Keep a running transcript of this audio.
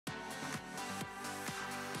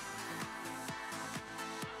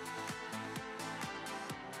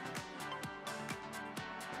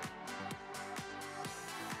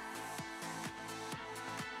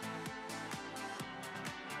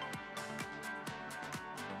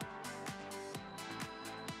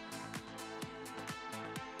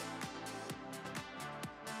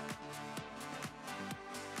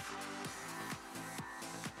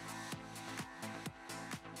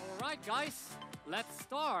right, guys, let's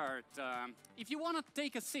start. If you want to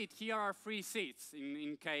take a seat, here are 3 seats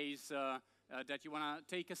in case that you want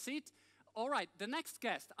to take a seat. All right, the next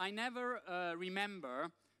guest, I never remember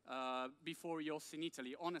before Yossi in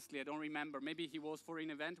Italy. Honestly, I don't remember. Maybe he was for an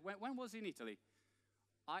event. When was he in Italy?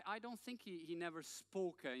 I don't think he never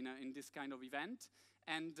spoke in this kind of event.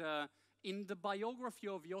 And in the biography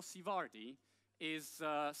of Yossi Vardi is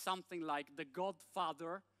something like the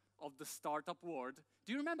godfather of the startup world.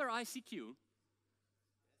 Do you remember ICQ?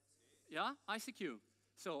 Yeah, ICQ.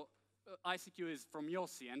 So ICQ is from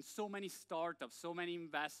Yossi, and so many startups, so many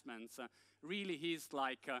investments. Really, he's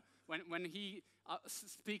like, when he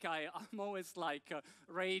speaks, I'm always like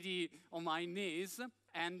ready on my knees.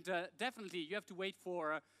 And definitely, you have to wait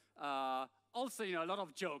for also, a lot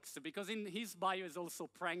of jokes, because in his bio is also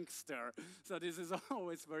prankster. So this is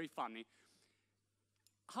always very funny.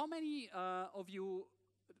 How many of you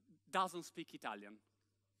doesn't speak Italian?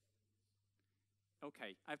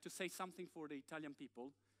 Okay, I have to say something for the Italian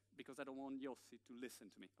people, because I don't want Yossi to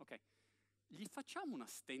listen to me. Ok, gli facciamo una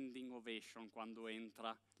standing ovation quando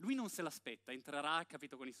entra? Lui non se l'aspetta, entrerà,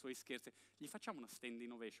 capito, con i suoi scherzi. Gli facciamo una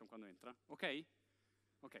standing ovation quando entra? Ok?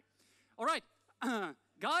 Ok. All right,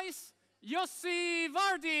 guys, Yossi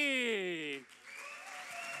Vardi!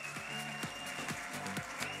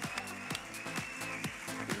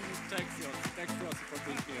 Thanks, Yossi, for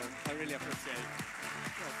being here. I really appreciate it.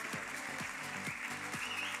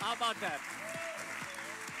 How about that?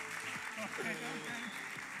 Okay.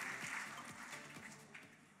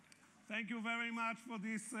 Thank you very much for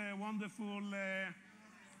this wonderful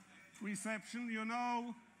reception. You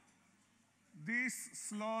know, this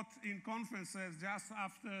slot in conferences just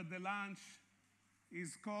after the lunch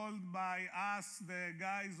is called by us, the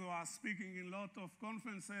guys who are speaking in a lot of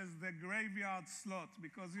conferences, the graveyard slot,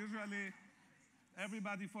 because usually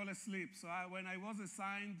everybody falls asleep. So when I was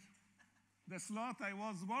assigned the slot, I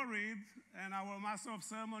was worried, and our master of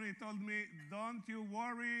ceremony told me, don't you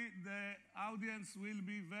worry, the audience will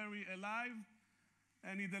be very alive,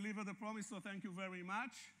 and he delivered the promise, so thank you very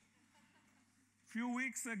much. A few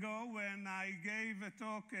weeks ago, when I gave a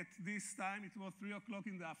talk at this time, it was 3 o'clock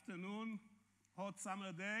in the afternoon, hot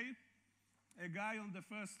summer day, a guy on the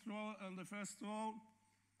first row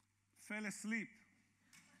fell asleep.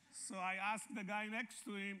 So I asked the guy next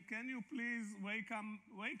to him, can you please wake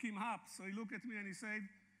him up? So he looked at me and he said,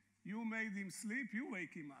 you made him sleep, you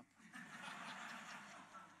wake him up.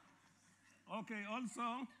 Okay,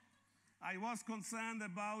 also, I was concerned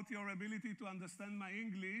about your ability to understand my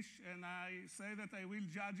English, and I say that I will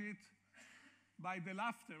judge it by the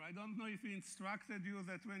laughter. I don't know if he instructed you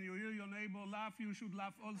that when you hear your neighbor laugh, you should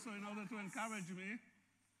laugh also in order to encourage me,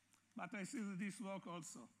 but I see that this works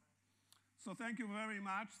also. So thank you very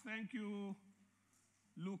much. Thank you,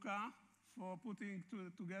 Luca, for putting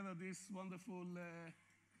together this wonderful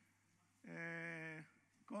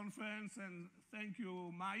conference, and thank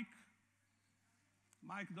you, Mike.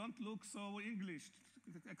 Mike, don't look so English.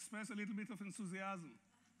 Express a little bit of enthusiasm.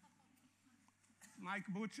 Mike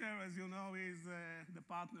Butcher, as you know, is the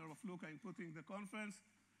partner of Luca in putting the conference.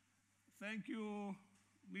 Thank you,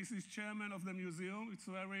 Mrs. Chairman of the museum. It's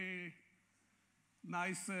a very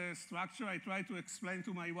nice structure. I try to explain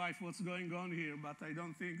to my wife what's going on here, but I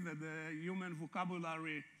don't think that the human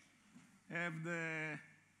vocabulary have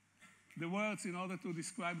the words in order to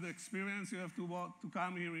describe the experience. You have to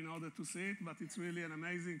come here in order to see it, but it's really an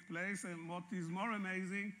amazing place. And what is more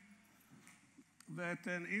amazing, that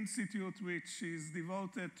an institute which is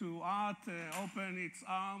devoted to art open its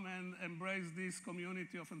arm and embrace this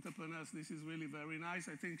community of entrepreneurs. This is really very nice.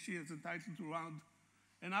 I think she is entitled to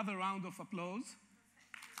another round of applause.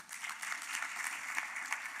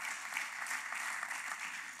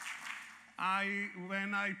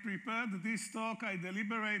 When I prepared this talk, I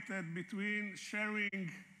deliberated between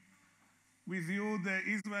sharing with you the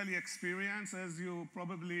Israeli experience. As you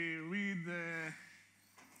probably read,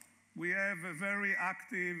 we have a very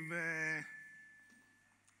active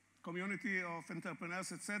community of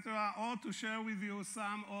entrepreneurs, etc., or to share with you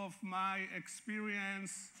some of my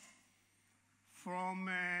experience from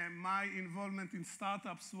my involvement in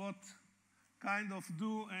startups, what kind of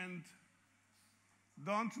do and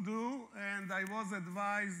don't do. And I was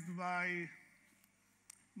advised by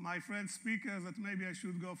my friend speakers that maybe I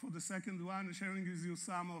should go for the second one, sharing with you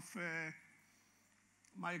some of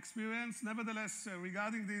my experience. Nevertheless,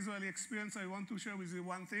 regarding the Israeli experience, I want to share with you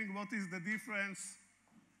one thing. What is the difference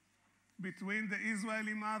between the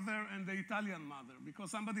Israeli mother and the Italian mother? Because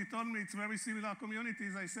somebody told me it's very similar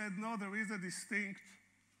communities. I said, no, there is a distinct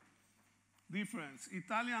difference.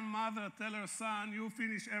 Italian mother tell her son, you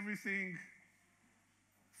finish everything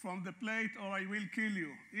from the plate or I will kill you.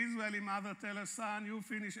 Israeli mother tell her son, you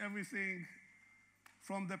finish everything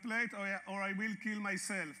from the plate or I will kill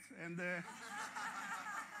myself. And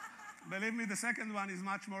believe me, the second one is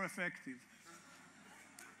much more effective.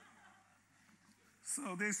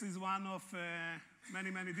 So this is one of many,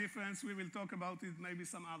 many differences. We will talk about it maybe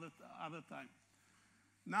some other time.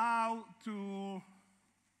 Now to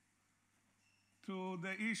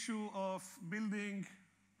the issue of building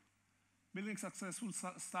successful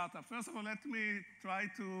startup. First of all, let me try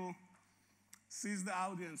to seize the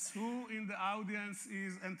audience. Who in the audience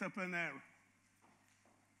is entrepreneur?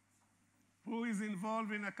 Who is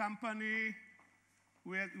involved in a company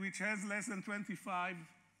which has less than 25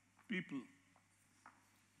 people?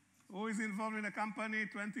 Who is involved in a company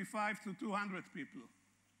 25 to 200 people?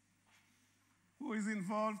 Who is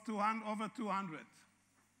involved over 200?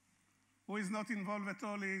 Who is not involved at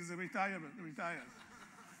all is retired.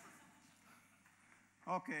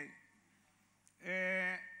 Okay.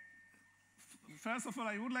 First of all,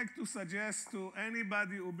 I would like to suggest to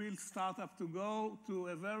anybody who builds startup to go to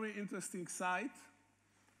a very interesting site,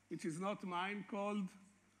 which is not mine, called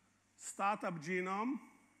Startup Genome.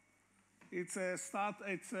 It's a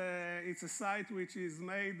site which is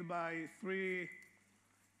made by 3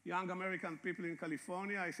 young American people in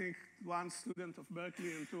California. I think 1 student of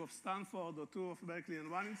Berkeley and 2 of Stanford, or 2 of Berkeley and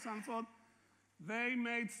 1 in Stanford. They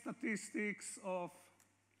made statistics of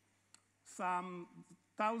some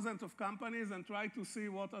thousands of companies and try to see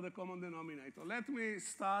what are the common denominator. Let me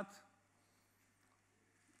start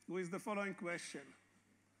with the following question.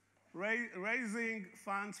 Raising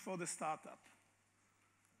funds for the startup.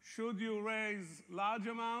 Should you raise large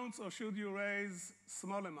amounts or should you raise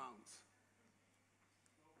small amounts?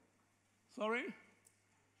 Sorry?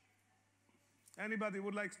 Anybody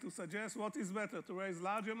would like to suggest what is better, to raise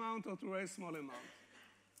large amount or to raise small amount?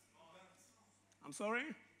 I'm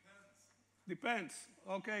sorry? Depends.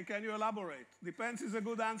 Okay, can you elaborate? Depends is a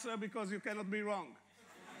good answer because you cannot be wrong.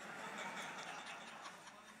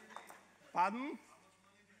 Pardon?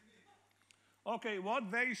 Okay, what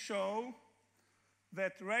they show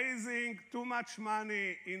that raising too much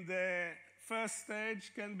money in the first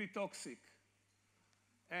stage can be toxic.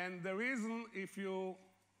 And the reason, if you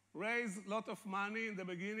raise a lot of money in the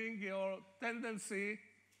beginning, your tendency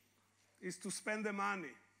is to spend the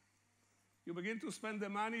money. You begin to spend the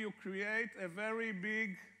money, you create a very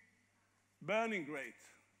big burning rate.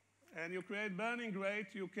 And you create burning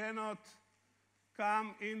rate, you cannot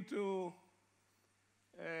come into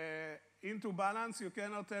balance, you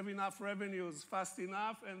cannot have enough revenues fast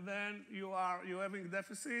enough, and then you're having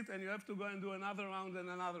deficit, and you have to go and do another round and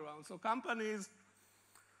another round. So companies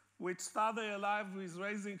which start their life with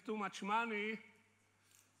raising too much money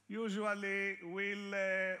usually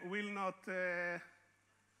will not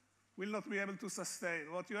be able to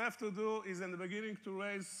sustain. What you have to do is in the beginning to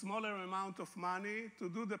raise smaller amount of money, to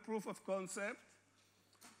do the proof of concept,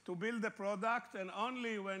 to build the product, and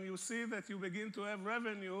only when you see that you begin to have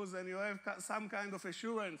revenues and you have some kind of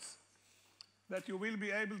assurance that you will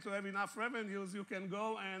be able to have enough revenues, you can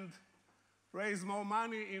go and raise more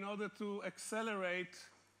money in order to accelerate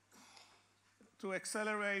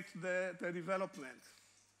the development.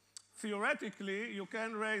 Theoretically, you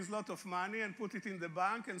can raise a lot of money and put it in the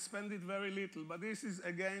bank and spend it very little, but this is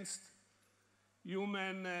against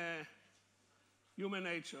human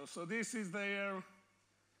nature. So this is their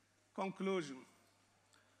conclusion.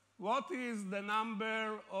 What is the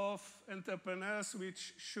number of entrepreneurs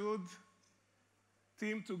which should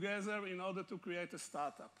team together in order to create a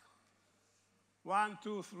startup? 1,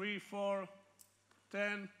 2, 3, 4,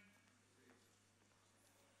 10?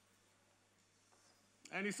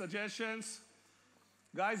 Any suggestions?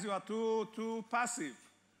 Guys, you are too passive.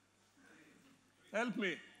 Help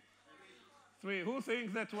me. 3. Who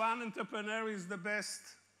thinks that 1 entrepreneur is the best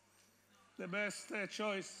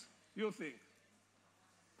choice? You think?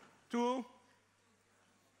 2,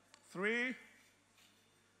 3,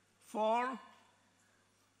 4.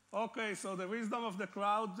 Okay, so the wisdom of the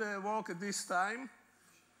crowd work at this time.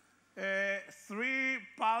 3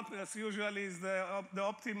 partners usually is the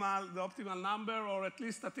optimal number, or at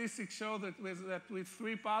least statistics show that with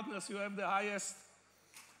 3 partners you have the highest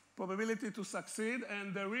probability to succeed.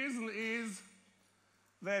 And the reason is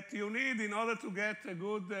that you need, in order to get a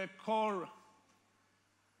good core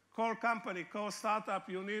company, core startup,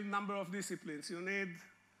 you need a number of disciplines. You need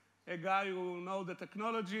a guy who knows the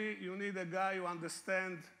technology, you need a guy who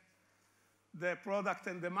understands the product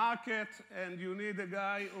and the market, and you need a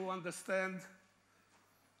guy who understands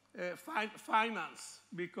finance,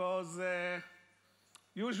 because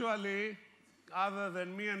usually, other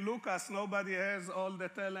than me and Lucas, nobody has all the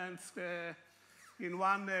talents in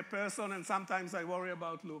one person, and sometimes I worry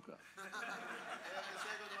about Luca. I have the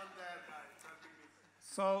second one there.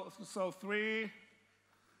 So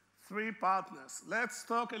three partners. Let's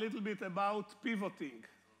talk a little bit about pivoting.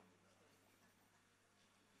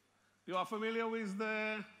 You are familiar with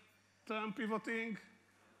the term pivoting?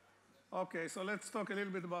 Okay, so let's talk a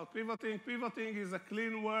little bit about pivoting. Pivoting is a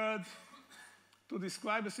clean word to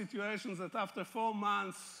describe a situation that after 4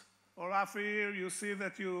 months or half a year, you see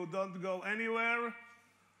that you don't go anywhere,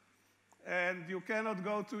 and you cannot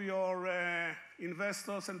go to your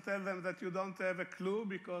investors and tell them that you don't have a clue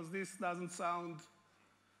because this doesn't sound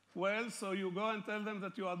well. So you go and tell them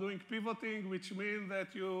that you are doing pivoting, which means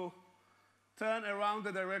that you turn around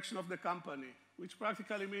the direction of the company, which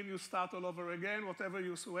practically means you start all over again. Whatever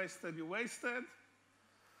you wasted, you wasted.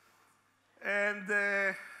 And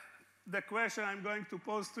the question I'm going to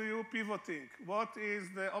pose to you, pivoting. What is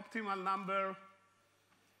the optimal number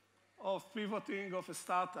of pivoting of a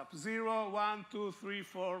startup? 0, 1, 2, 3,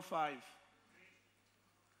 4, 5.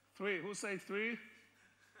 3. Who said 3?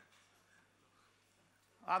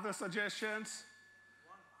 Other suggestions?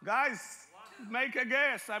 Guys, make a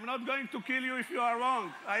guess. I'm not going to kill you if you are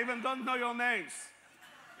wrong. I even don't know your names.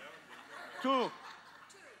 2.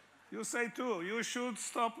 You say 2. You should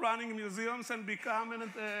stop running museums and become an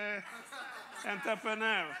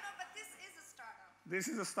entrepreneur. No, but this is a startup. This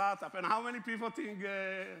is a startup. And how many pivots it had?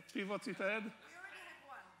 We already had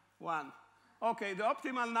one. 1. Okay, the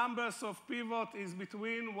optimal numbers of pivot is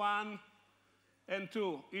between 1 and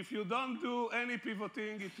 2. If you don't do any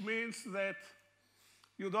pivoting, it means that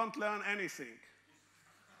you don't learn anything.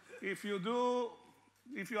 If you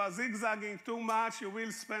are zigzagging too much, you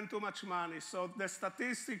will spend too much money. So the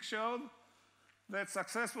statistics showed that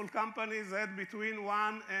successful companies had between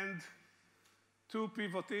 1 and 2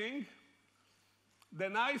 pivoting. The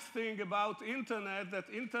nice thing about internet, that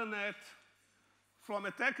internet, from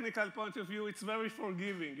a technical point of view, it's very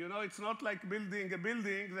forgiving. You know, it's not like building a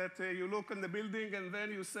building that you look in the building and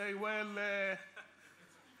then you say, well,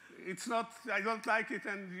 it's not, I don't like it,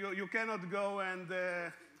 and you cannot go and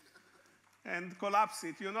collapse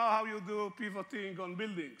it. You know how you do pivoting on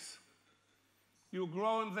buildings. You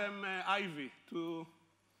grow on them ivy to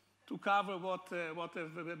cover what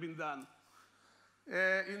have been done.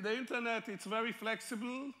 In the internet, it's very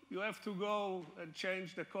flexible. You have to go and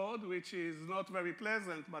change the code, which is not very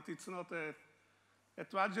pleasant, but it's not a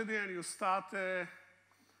tragedy, and you start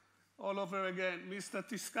all over again. Mr.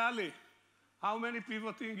 Tiscali, how many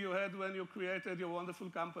pivoting you had when you created your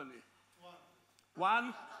wonderful company?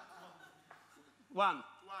 1? 1?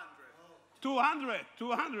 200.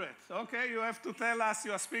 200. Okay, you have to tell us.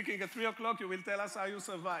 You are speaking at 3 o'clock. You will tell us how you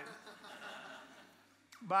survived.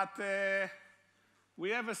 But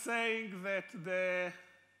we have a saying that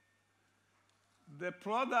the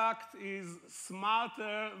product is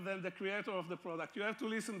smarter than the creator of the product. You have to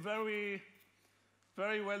listen very,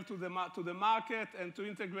 very well to the market and to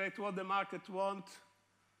integrate what the market wants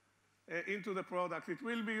into the product. It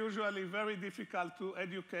will be usually very difficult to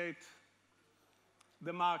educate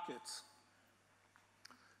the markets.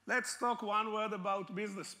 Let's talk one word about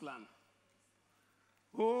business plan.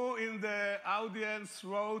 Who in the audience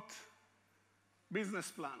wrote business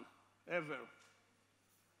plan ever?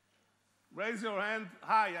 Raise your hand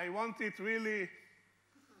high. I want it really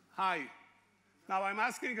high. Now I'm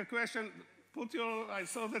asking a question. I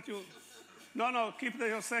saw that you, no, keep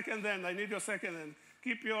your second hand. I need your second hand.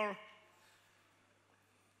 Keep your,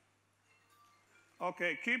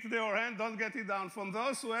 okay, keep your hand, don't get it down. From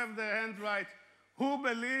those who have their hand right, who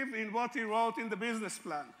believe in what he wrote in the business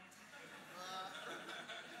plan?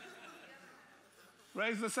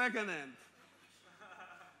 Raise the second hand.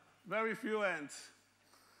 Very few hands.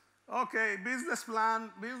 Okay, business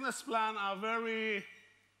plan are very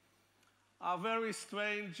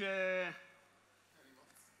strange,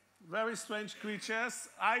 very strange creatures.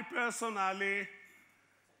 I personally,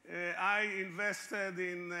 I invested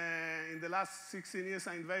in the last 16 years,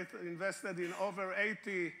 I invested in over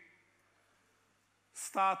 80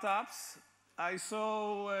 startups. I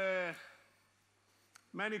saw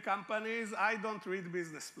many companies. I don't read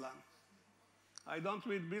business plan. I don't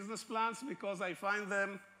read business plans because I find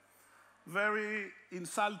them very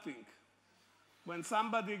insulting. When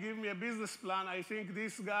somebody gives me a business plan, I think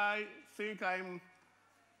this guy thinks I'm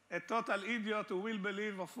a total idiot who will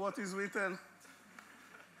believe of what is written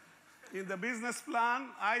in the business plan.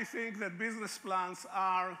 I think that business plans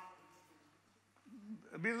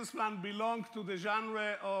belong to the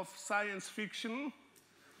genre of science fiction,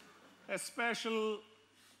 a special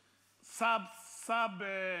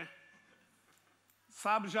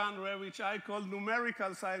subgenre which I call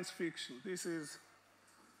numerical science fiction. This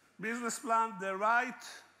business plan,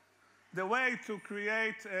 the way to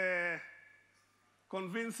create a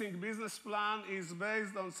convincing business plan is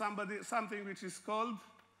based on something which is called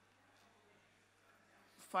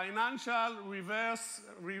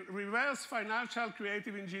reverse financial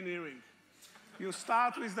creative engineering. You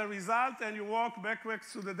start with the result and you work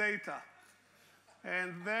backwards to the data.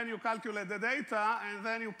 And then you calculate the data, and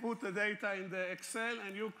then you put the data in the Excel,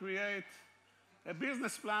 and you create a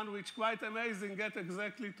business plan which, quite amazing, get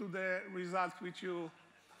exactly to the result which you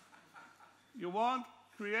want.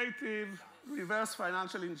 Creative reverse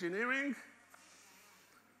financial engineering.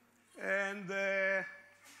 And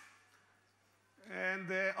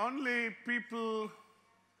only people,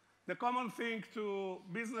 the common thing to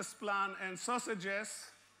business plan and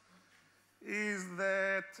sausages is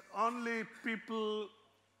that only people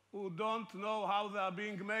who don't know how they are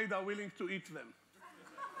being made are willing to eat them.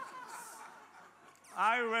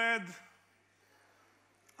 I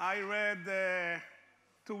read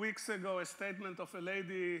 2 weeks ago a statement of a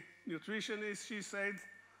lady nutritionist. She said,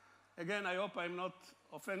 again, I hope I'm not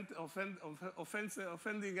offending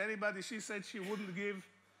anybody. She said she wouldn't give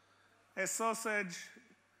a sausage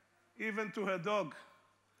even to her dog.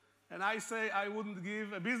 And I say I wouldn't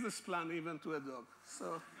give a business plan even to a dog.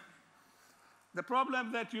 So the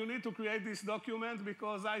problem that you need to create this document,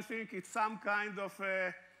 because I think it's some kind of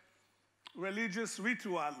a religious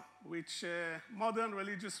ritual, which modern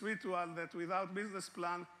religious ritual that without business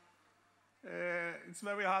plan, it's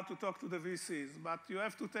very hard to talk to the VCs. But you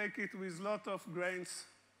have to take it with a lot of grains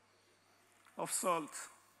of salt.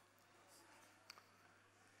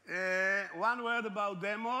 One word about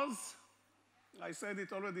demos. I said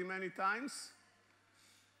it already many times.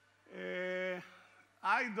 I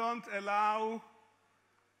don't allow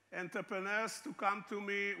entrepreneurs to come to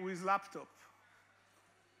me with laptop.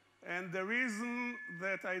 And the reason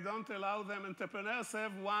that I don't allow them, entrepreneurs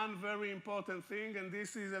have one very important thing, and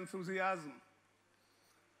this is enthusiasm.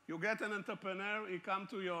 You get an entrepreneur, he comes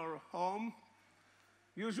to your home.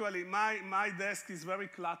 Usually, my desk is very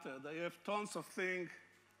cluttered. I have tons of things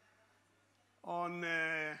on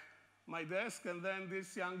my desk, and then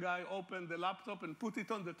this young guy opened the laptop and put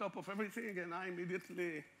it on the top of everything, and I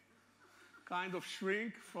immediately kind of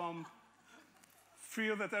shrink from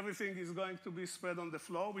fear that everything is going to be spread on the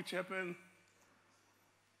floor, which happens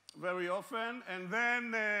very often. And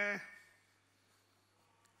then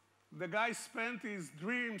the guy spent his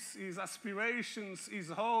dreams, his aspirations, his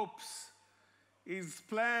hopes, his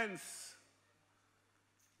plans,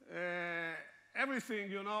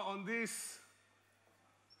 everything, on this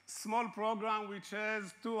small program which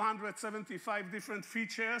has 275 different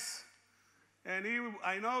features. And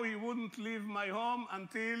I know he wouldn't leave my home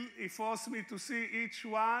until he forced me to see each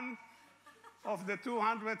one of the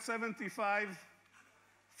 275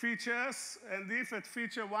 features. And if at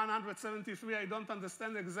feature 173 I don't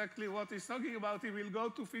understand exactly what he's talking about, he will go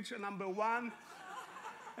to feature number 1.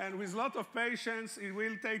 And with a lot of patience, he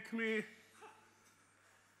will take me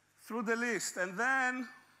through the list. And then,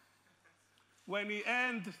 when he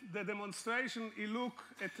ends the demonstration, he looks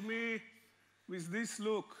at me with this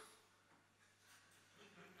look,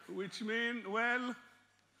 which means, well,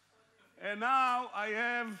 and now I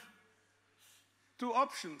have 2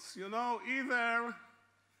 options. Either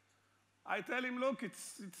I tell him, look,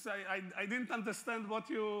 I didn't understand what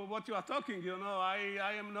you are talking.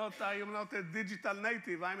 I am not a digital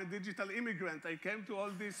native. I'm a digital immigrant. I came to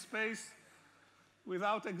all this space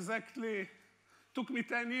without exactly. Took me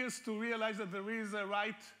 10 years to realize that there is a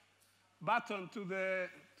right button to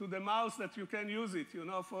the mouse that you can use it.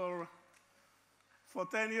 For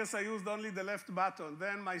 10 years, I used only the left button.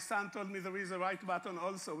 Then my son told me there is a right button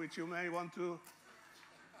also, which you may want to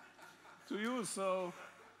use. So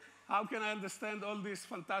how can I understand all these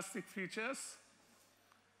fantastic features?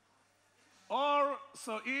 Or,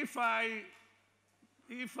 so if I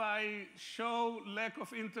show lack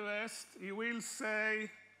of interest, he will say,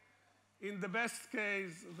 in the best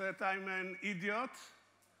case, that I'm an idiot.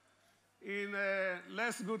 In a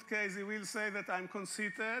less good case, he will say that I'm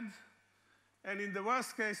conceited. And in the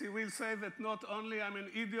worst case, he will say that not only I'm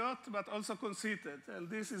an idiot, but also conceited. And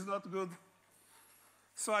this is not good.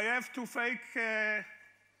 So I have to fake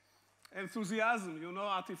enthusiasm,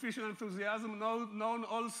 artificial enthusiasm, known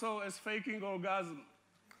also as faking orgasm.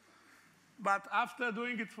 But after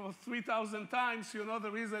doing it for 3,000 times,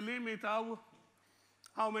 there is a limit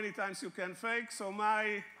how many times you can fake. So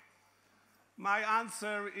my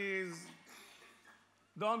answer is,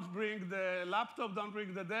 don't bring the laptop, don't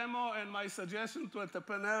bring the demo. And my suggestion to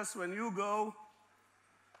entrepreneurs, when you go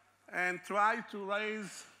and try to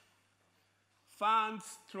raise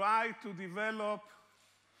funds, try to develop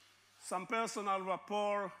some personal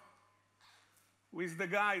rapport with the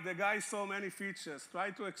guy. The guy saw many features.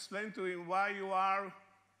 Try to explain to him why you are,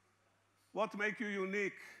 what makes you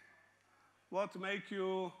unique, what makes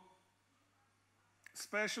you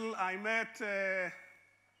special. I met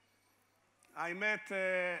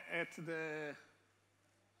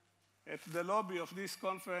at the lobby of this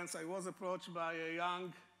conference, I was approached by a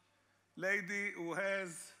young lady who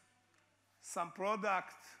has some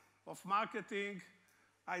product of marketing.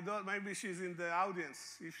 I don't, maybe she's in the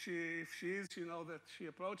audience. If she is, she knows that she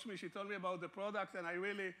approached me. She told me about the product, and I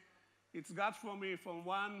really, it's got for me from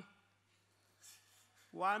one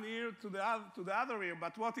ear to the other ear.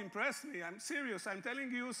 But what impressed me, I'm serious, I'm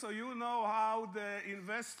telling you so you know how the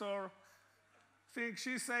investor thinks.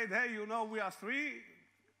 She said, hey, you know, we are 3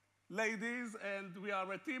 ladies, and we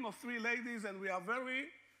are a team of 3 ladies, and we are very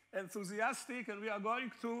enthusiastic, and we are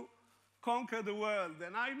going to conquer the world.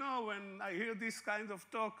 And I know when I hear this kind of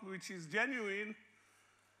talk, which is genuine,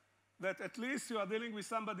 that at least you are dealing with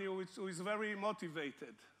somebody who is very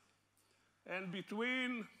motivated. And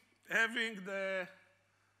between having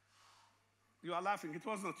you are laughing, it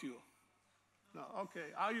was not you. No,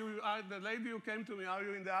 okay. Are the lady who came to me, are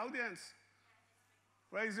you in the audience?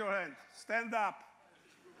 Raise your hand. Stand up.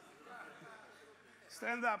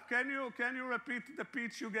 Stand up. Can you repeat the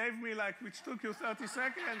pitch you gave me, like, which took you 30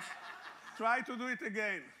 seconds? Try to do it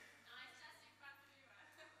again. No, it's just in front of you.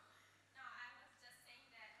 No, I was just saying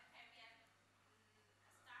that, okay, we have a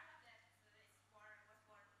startup that was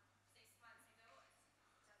born 6 months ago.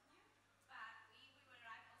 It's just new. But we will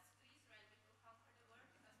arrive also to Israel. We will conquer the world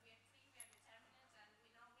because we are free, we are determined, and we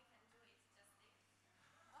know we can do it. Just think.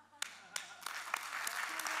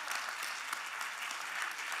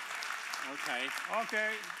 Okay.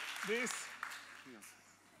 Okay.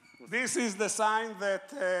 This is the sign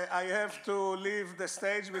that I have to leave the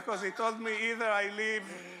stage, because he told me either I leave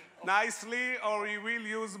nicely or he will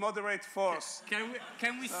use moderate force.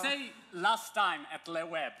 Can we say last time at Le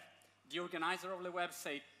Web, the organizer of Le Web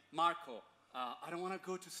said, Marco, I don't want to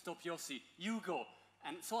go to stop Yossi, you go.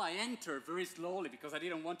 And so I enter very slowly because I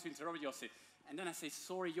didn't want to interrupt Yossi. And then I say,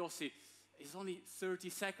 sorry, Yossi, it's only 30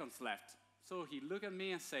 seconds left. So he looked at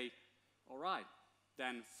me and say, all right,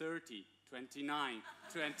 then 30. 29,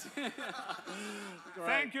 20.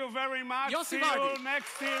 Thank you very much. Yossi See Vardi. you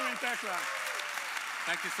next year in TechCrunch.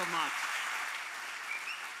 Thank you so much.